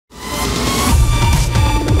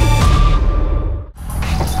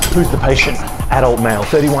Who's the patient? Adult male,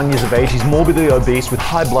 31 years of age. He's morbidly obese with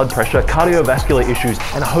high blood pressure, cardiovascular issues,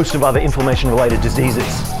 and a host of other inflammation-related diseases.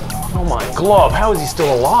 Oh my glob, how is he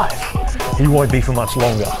still alive? He won't be for much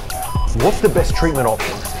longer. What's the best treatment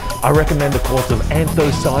option? I recommend the course of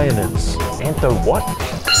anthocyanins. What?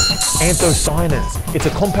 Anthocyanins. It's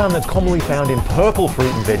a compound that's commonly found in purple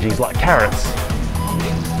fruit and veggies like carrots.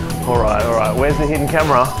 All right. Where's the hidden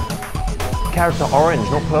camera? Carrots are orange,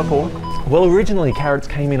 not purple. Well, originally carrots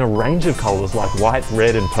came in a range of colors like white,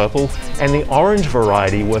 red, and purple, and the orange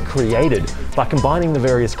variety were created by combining the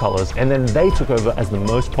various colors, and then they took over as the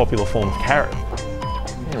most popular form of carrot.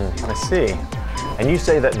 I see. And you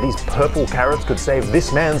say that these purple carrots could save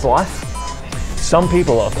this man's life? Some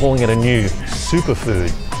people are calling it a new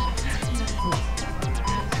superfood.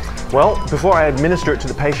 Well, before I administer it to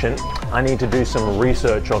the patient, I need to do some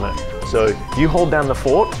research on it. So you hold down the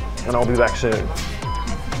fort, and I'll be back soon.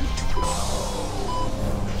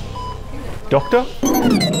 Doctor?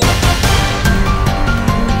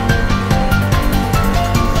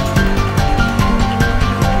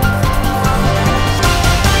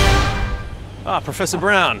 Professor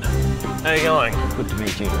Brown. How are you going? Good to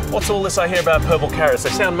meet you. What's all this I hear about purple carrots? They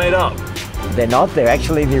sound made up. They're not, they're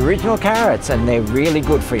actually the original carrots and they're really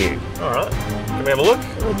good for you. All right, can we have a look?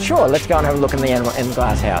 Sure, let's go and have a look in the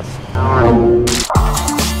glass house.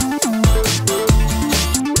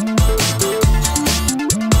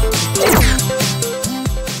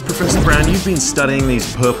 Professor Brown, you've been studying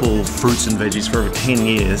these purple fruits and veggies for over 10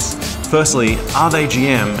 years. Firstly, are they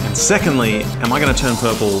GM? And secondly, am I going to turn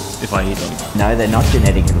purple if I eat them? No, they're not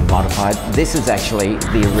genetically modified. This is actually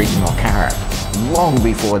the original carrot, long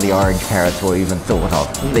before the orange carrots were even thought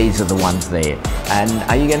of. These are the ones there. And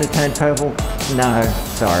are you going to turn purple? No,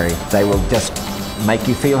 sorry. They will just make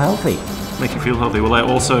you feel healthy. Make you feel healthy. Will they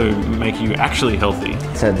also make you actually healthy?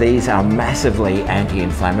 So these are massively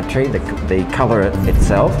anti-inflammatory. The colour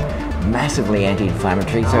itself, massively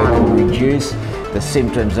anti-inflammatory, so it can reduce the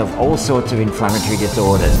symptoms of all sorts of inflammatory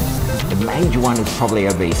disorders. The major one is probably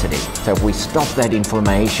obesity. So if we stop that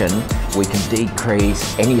inflammation, we can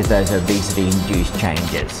decrease any of those obesity-induced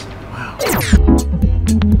changes. Wow.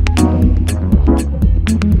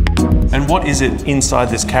 And what is it inside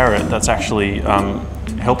this carrot that's actually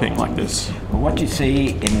helping like this? Well, what you see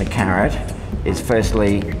in the carrot is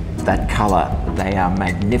firstly that colour. They are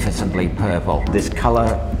magnificently purple. This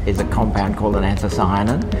colour is a compound called an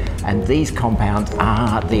anthocyanin, and these compounds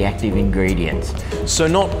are the active ingredients. So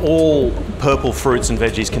not all purple fruits and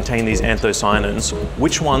veggies contain these anthocyanins.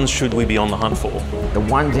 Which ones should we be on the hunt for? The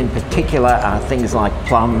ones in particular are things like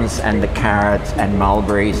plums and the carrots and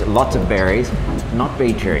mulberries, lots of berries, not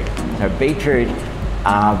beetroot. So beetroot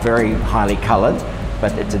are very highly coloured,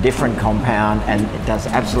 but it's a different compound and it does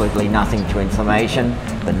absolutely nothing to inflammation.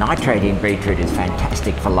 The nitrate in beetroot is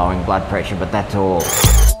fantastic for lowering blood pressure, but that's all.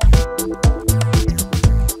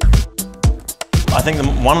 I think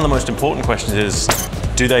one of the most important questions is,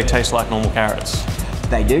 do they taste like normal carrots?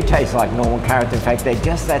 They do taste like normal carrots. In fact, they're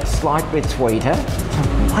just that slight bit sweeter. So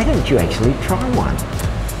why don't you actually try one?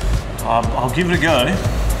 I'll give it a go.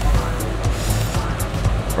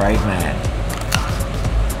 Brave man.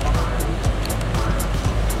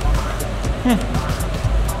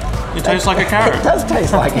 It tastes like a carrot. It does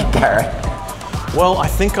taste like a carrot. Well, I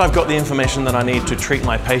think I've got the information that I need to treat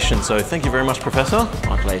my patient, so thank you very much, Professor.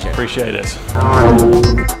 My pleasure. Appreciate it.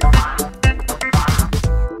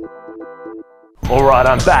 All right,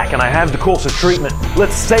 I'm back and I have the course of treatment.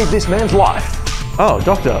 Let's save this man's life. Oh,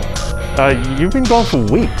 doctor, you've been gone for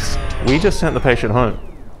weeks. We just sent the patient home.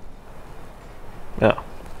 Yeah.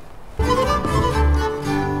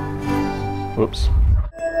 Whoops.